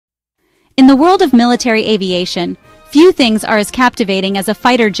In the world of military aviation, few things are as captivating as a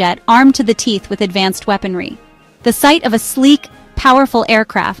fighter jet armed to the teeth with advanced weaponry. The sight of a sleek, powerful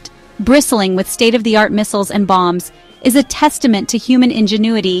aircraft, bristling with state-of-the-art missiles and bombs, is a testament to human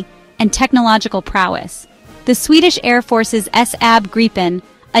ingenuity and technological prowess. The Swedish Air Force's Saab Gripen,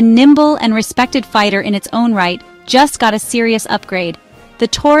 a nimble and respected fighter in its own right, just got a serious upgrade: the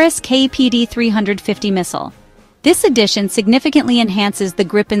Taurus KEPD-350 missile. This addition significantly enhances the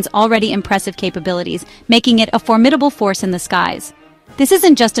Gripen's already impressive capabilities, making it a formidable force in the skies. This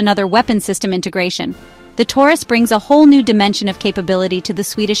isn't just another weapon system integration. The Taurus brings a whole new dimension of capability to the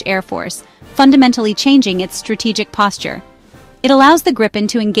Swedish Air Force, fundamentally changing its strategic posture. It allows the Gripen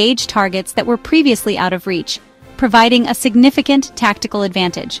to engage targets that were previously out of reach, providing a significant tactical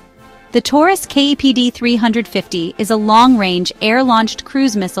advantage. The Taurus KEPD-350 is a long-range, air-launched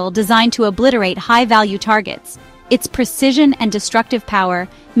cruise missile designed to obliterate high-value targets. Its precision and destructive power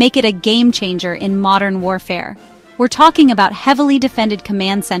make it a game-changer in modern warfare. We're talking about heavily defended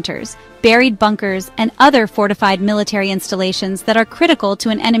command centers, buried bunkers, and other fortified military installations that are critical to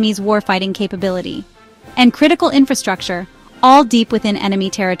an enemy's warfighting capability. And critical infrastructure, all deep within enemy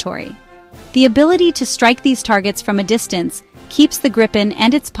territory. The ability to strike these targets from a distance keeps the Gripen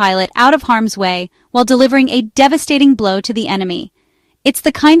and its pilot out of harm's way while delivering a devastating blow to the enemy. It's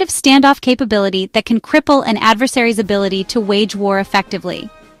the kind of standoff capability that can cripple an adversary's ability to wage war effectively.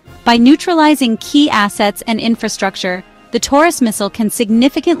 By neutralizing key assets and infrastructure, the Taurus missile can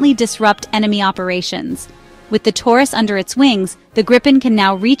significantly disrupt enemy operations. With the Taurus under its wings, the Gripen can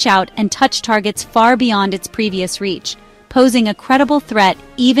now reach out and touch targets far beyond its previous reach, posing a credible threat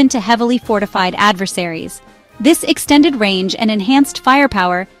even to heavily fortified adversaries. This extended range and enhanced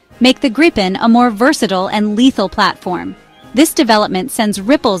firepower make the Gripen a more versatile and lethal platform. This development sends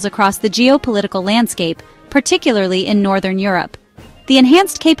ripples across the geopolitical landscape, particularly in Northern Europe. The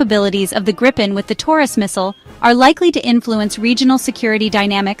enhanced capabilities of the Gripen with the Taurus missile are likely to influence regional security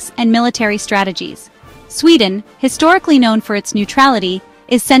dynamics and military strategies. Sweden, historically known for its neutrality,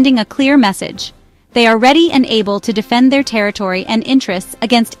 is sending a clear message. They are ready and able to defend their territory and interests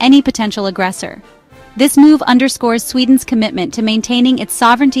against any potential aggressor. This move underscores Sweden's commitment to maintaining its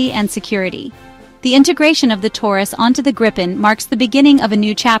sovereignty and security. The integration of the Taurus onto the Gripen marks the beginning of a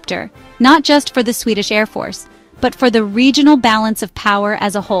new chapter, not just for the Swedish Air Force, but for the regional balance of power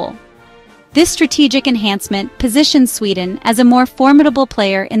as a whole. This strategic enhancement positions Sweden as a more formidable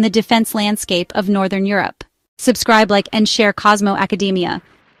player in the defense landscape of Northern Europe. Subscribe, like, and share Cosmo Academia.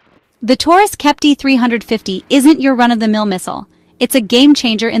 The Taurus KEPD-350 isn't your run-of-the-mill missile. It's a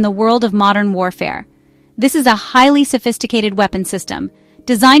game-changer in the world of modern warfare. This is a highly sophisticated weapon system,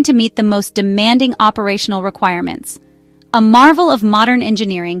 designed to meet the most demanding operational requirements. A marvel of modern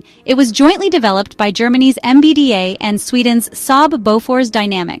engineering, it was jointly developed by Germany's MBDA and Sweden's Saab Bofors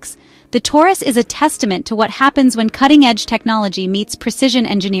Dynamics. The Taurus is a testament to what happens when cutting-edge technology meets precision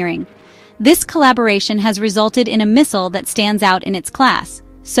engineering. This collaboration has resulted in a missile that stands out in its class.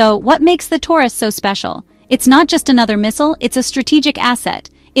 So, what makes the Taurus so special? It's not just another missile, it's a strategic asset.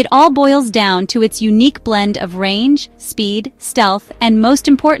 It all boils down to its unique blend of range, speed, stealth, and most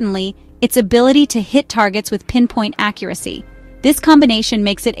importantly, its ability to hit targets with pinpoint accuracy. This combination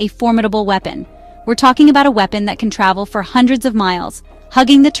makes it a formidable weapon. We're talking about a weapon that can travel for hundreds of miles,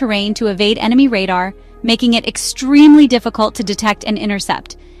 hugging the terrain to evade enemy radar, making it extremely difficult to detect and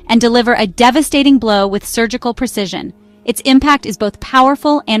intercept, and deliver a devastating blow with surgical precision. Its impact is both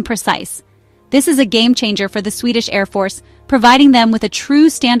powerful and precise. This is a game-changer for the Swedish Air Force, providing them with a true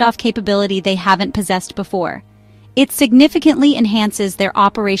standoff capability they haven't possessed before. It significantly enhances their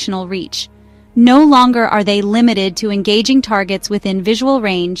operational reach. No longer are they limited to engaging targets within visual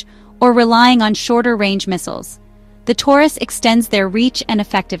range or relying on shorter-range missiles. The Taurus extends their reach and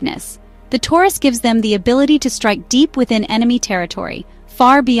effectiveness. The Taurus gives them the ability to strike deep within enemy territory,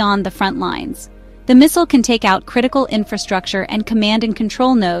 far beyond the front lines. The missile can take out critical infrastructure and command and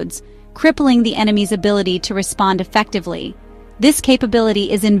control nodes, crippling the enemy's ability to respond effectively. This capability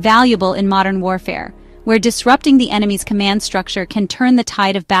is invaluable in modern warfare, where disrupting the enemy's command structure can turn the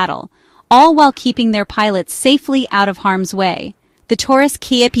tide of battle, all while keeping their pilots safely out of harm's way. The Taurus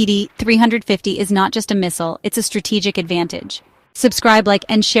KEPD-350 is not just a missile, it's a strategic advantage. Subscribe, like,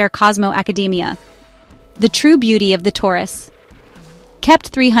 and share Cosmo Academia. The true beauty of the Taurus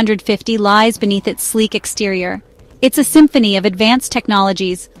KEPD-350 lies beneath its sleek exterior. It's a symphony of advanced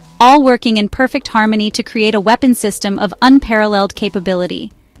technologies, all working in perfect harmony to create a weapon system of unparalleled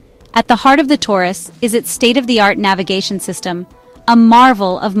capability. At the heart of the Taurus is its state-of-the-art navigation system, a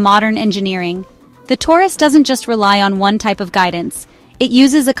marvel of modern engineering. The Taurus doesn't just rely on one type of guidance. It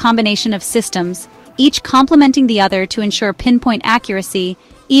uses a combination of systems, each complementing the other to ensure pinpoint accuracy,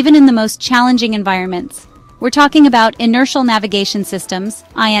 even in the most challenging environments. We're talking about inertial navigation systems,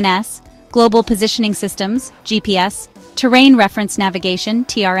 INS, global positioning systems, GPS, terrain reference navigation,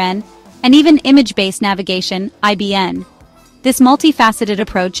 TRN, and even image-based navigation, IBN. This multifaceted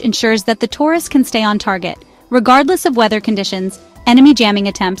approach ensures that the Taurus can stay on target, regardless of weather conditions, enemy jamming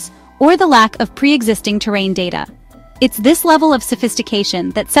attempts, or the lack of pre-existing terrain data. It's this level of sophistication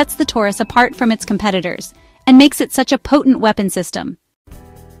that sets the Taurus apart from its competitors and makes it such a potent weapon system.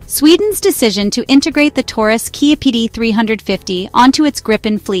 Sweden's decision to integrate the Taurus KEPD-350 onto its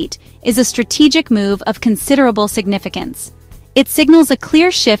Gripen fleet is a strategic move of considerable significance. It signals a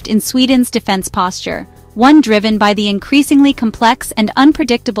clear shift in Sweden's defense posture, one driven by the increasingly complex and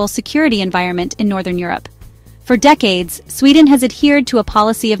unpredictable security environment in Northern Europe. For decades, Sweden has adhered to a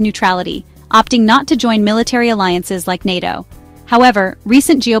policy of neutrality, opting not to join military alliances like NATO. However,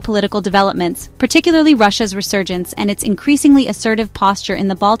 recent geopolitical developments, particularly Russia's resurgence and its increasingly assertive posture in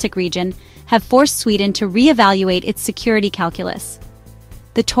the Baltic region, have forced Sweden to reevaluate its security calculus.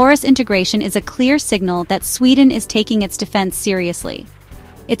 The Taurus integration is a clear signal that Sweden is taking its defense seriously.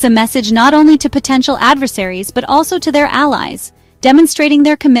 It's a message not only to potential adversaries but also to their allies, demonstrating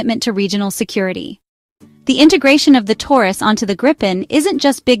their commitment to regional security. The integration of the Taurus onto the Gripen isn't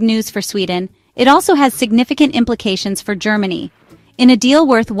just big news for Sweden, it also has significant implications for Germany. In a deal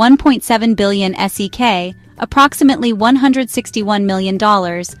worth 1.7 billion SEK, approximately $161 million,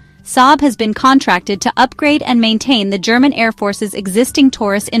 Saab has been contracted to upgrade and maintain the German Air Force's existing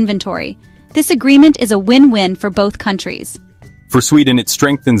Taurus inventory. This agreement is a win-win for both countries. For Sweden, it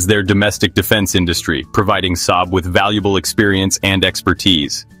strengthens their domestic defense industry, providing Saab with valuable experience and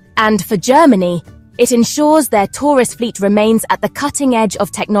expertise. And for Germany, it ensures their Taurus fleet remains at the cutting edge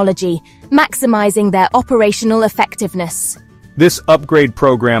of technology, maximizing their operational effectiveness. This upgrade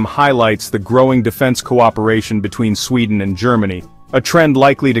program highlights the growing defense cooperation between Sweden and Germany, a trend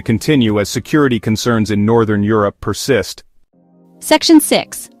likely to continue as security concerns in Northern Europe persist. Section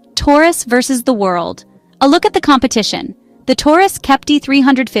 6. Taurus versus the world. A look at the competition. The Taurus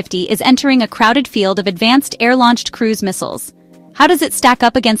KEPD-350 is entering a crowded field of advanced air-launched cruise missiles. How does it stack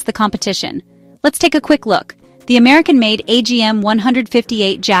up against the competition? Let's take a quick look. The American-made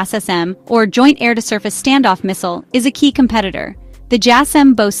AGM-158 JASSM, or Joint Air-to-Surface Standoff Missile, is a key competitor. The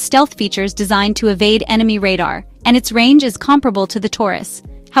JASSM boasts stealth features designed to evade enemy radar, and its range is comparable to the Taurus.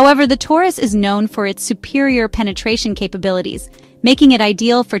 However, the Taurus is known for its superior penetration capabilities, making it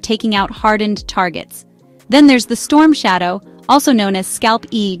ideal for taking out hardened targets. Then there's the Storm Shadow, also known as Scalp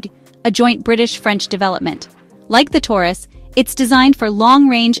Eagle, a joint British-French development. Like the Taurus, it's designed for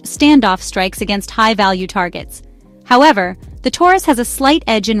long-range standoff strikes against high-value targets. However, the Taurus has a slight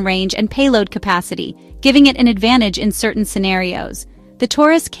edge in range and payload capacity, giving it an advantage in certain scenarios. The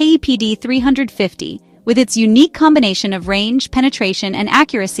Taurus KEPD-350, with its unique combination of range, penetration, and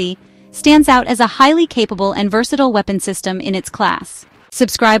accuracy, stands out as a highly capable and versatile weapon system in its class.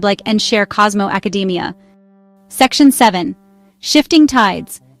 Subscribe, like, and share Cosmo Academia. Section 7. Shifting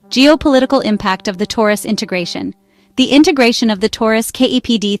Tides. Geopolitical impact of the Taurus integration. The integration of the Taurus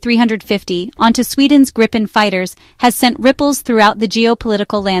KEPD-350 onto Sweden's Gripen fighters has sent ripples throughout the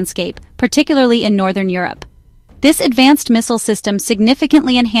geopolitical landscape, particularly in Northern Europe. This advanced missile system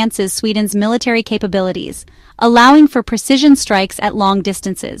significantly enhances Sweden's military capabilities, allowing for precision strikes at long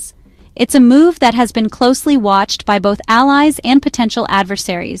distances. It's a move that has been closely watched by both allies and potential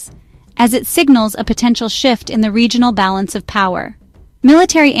adversaries, as it signals a potential shift in the regional balance of power.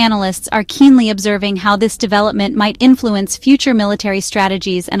 Military analysts are keenly observing how this development might influence future military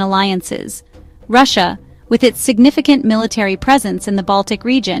strategies and alliances. Russia, with its significant military presence in the Baltic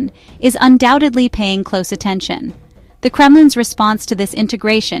region, is undoubtedly paying close attention. The Kremlin's response to this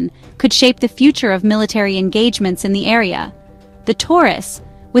integration could shape the future of military engagements in the area. The Taurus,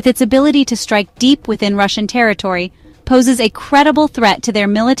 with its ability to strike deep within Russian territory, poses a credible threat to their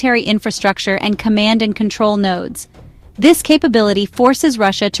military infrastructure and command and control nodes. This capability forces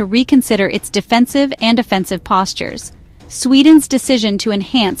Russia to reconsider its defensive and offensive postures. Sweden's decision to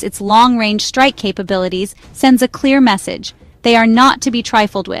enhance its long-range strike capabilities sends a clear message: they are not to be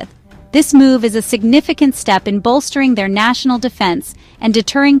trifled with. This move is a significant step in bolstering their national defense and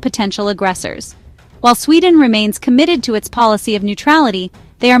deterring potential aggressors. While Sweden remains committed to its policy of neutrality,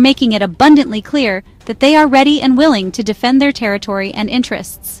 they are making it abundantly clear that they are ready and willing to defend their territory and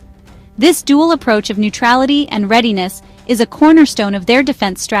interests. This dual approach of neutrality and readiness is a cornerstone of their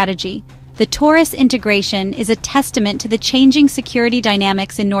defense strategy. The Taurus integration is a testament to the changing security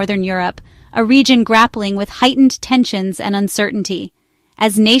dynamics in Northern Europe, a region grappling with heightened tensions and uncertainty.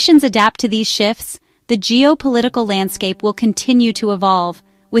 As nations adapt to these shifts, the geopolitical landscape will continue to evolve,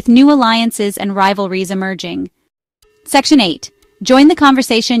 with new alliances and rivalries emerging. Section 8. Join the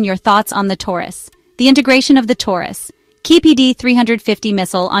conversation. Your thoughts on the Taurus. The integration of the Taurus KEPD-350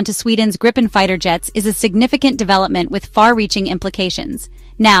 missile onto Sweden's Gripen fighter jets is a significant development with far-reaching implications.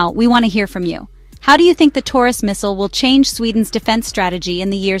 Now, we want to hear from you. How do you think the Taurus missile will change Sweden's defense strategy in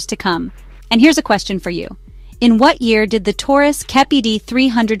the years to come? And here's a question for you. In what year did the Taurus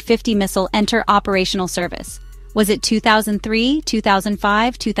KEPD-350 missile enter operational service? Was it 2003,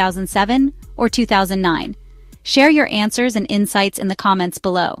 2005, 2007, or 2009? Share your answers and insights in the comments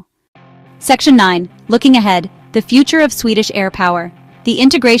below. Section 9. Looking ahead. The future of Swedish air power. The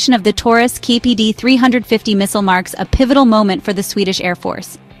integration of the Taurus KEPD-350 missile marks a pivotal moment for the Swedish Air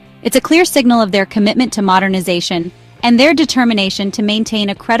Force. It's a clear signal of their commitment to modernization and their determination to maintain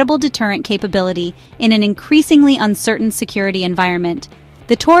a credible deterrent capability in an increasingly uncertain security environment.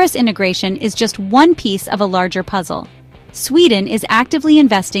 The Taurus integration is just one piece of a larger puzzle. Sweden is actively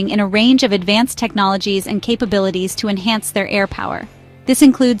investing in a range of advanced technologies and capabilities to enhance their air power. This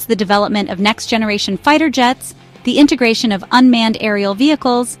includes the development of next-generation fighter jets, the integration of unmanned aerial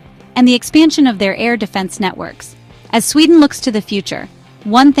vehicles, and the expansion of their air defense networks. As Sweden looks to the future,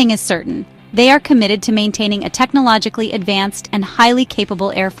 one thing is certain: they are committed to maintaining a technologically advanced and highly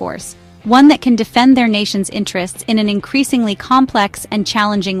capable air force, one that can defend their nation's interests in an increasingly complex and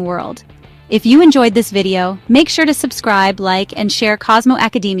challenging world. If you enjoyed this video, make sure to subscribe, like, and share Cosmo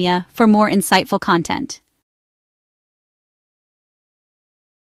Academia for more insightful content.